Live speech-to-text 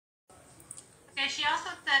Okay, she also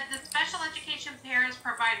said the special education parents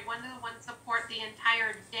provide one-to-one support the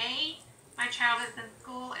entire day my child is in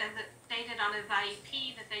school, and that stated on his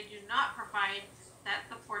IEP that they do not provide that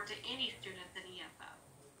support to any students in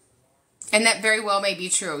ESO. And that very well may be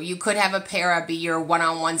true. You could have a para be your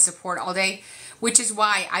one-on-one support all day, which is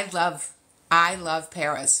why I love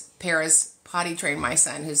PARAS. PARAS potty trained my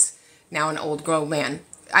son, who's now an old grown man.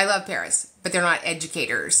 I love PARAS, but they're not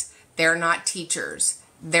educators. They're not teachers.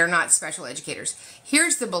 They're not special educators.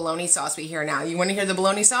 Here's the bologna sauce we hear now. You want to hear the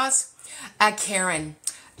bologna sauce? Karen,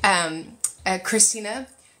 Christina,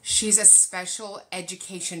 she's a special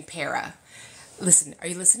education para. Listen, are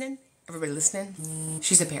you listening? Everybody listening?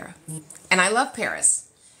 She's a para. And I love paras.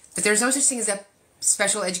 But there's no such thing as a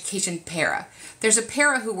special education para. There's a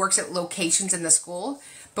para who works at locations in the school.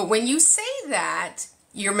 But when you say that,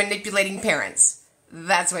 you're manipulating parents.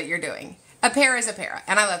 That's what you're doing. A para is a para.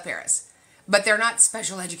 And I love paras. But they're not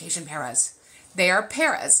special education paras. They are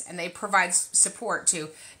paras. And they provide support to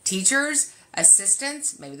teachers,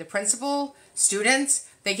 assistants, maybe the principal, students.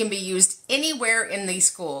 They can be used anywhere in the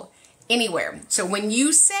school. Anywhere. So when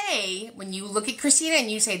you look at Christina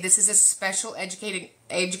and you say this is a special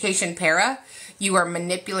education para, you are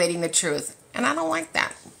manipulating the truth. And I don't like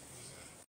that.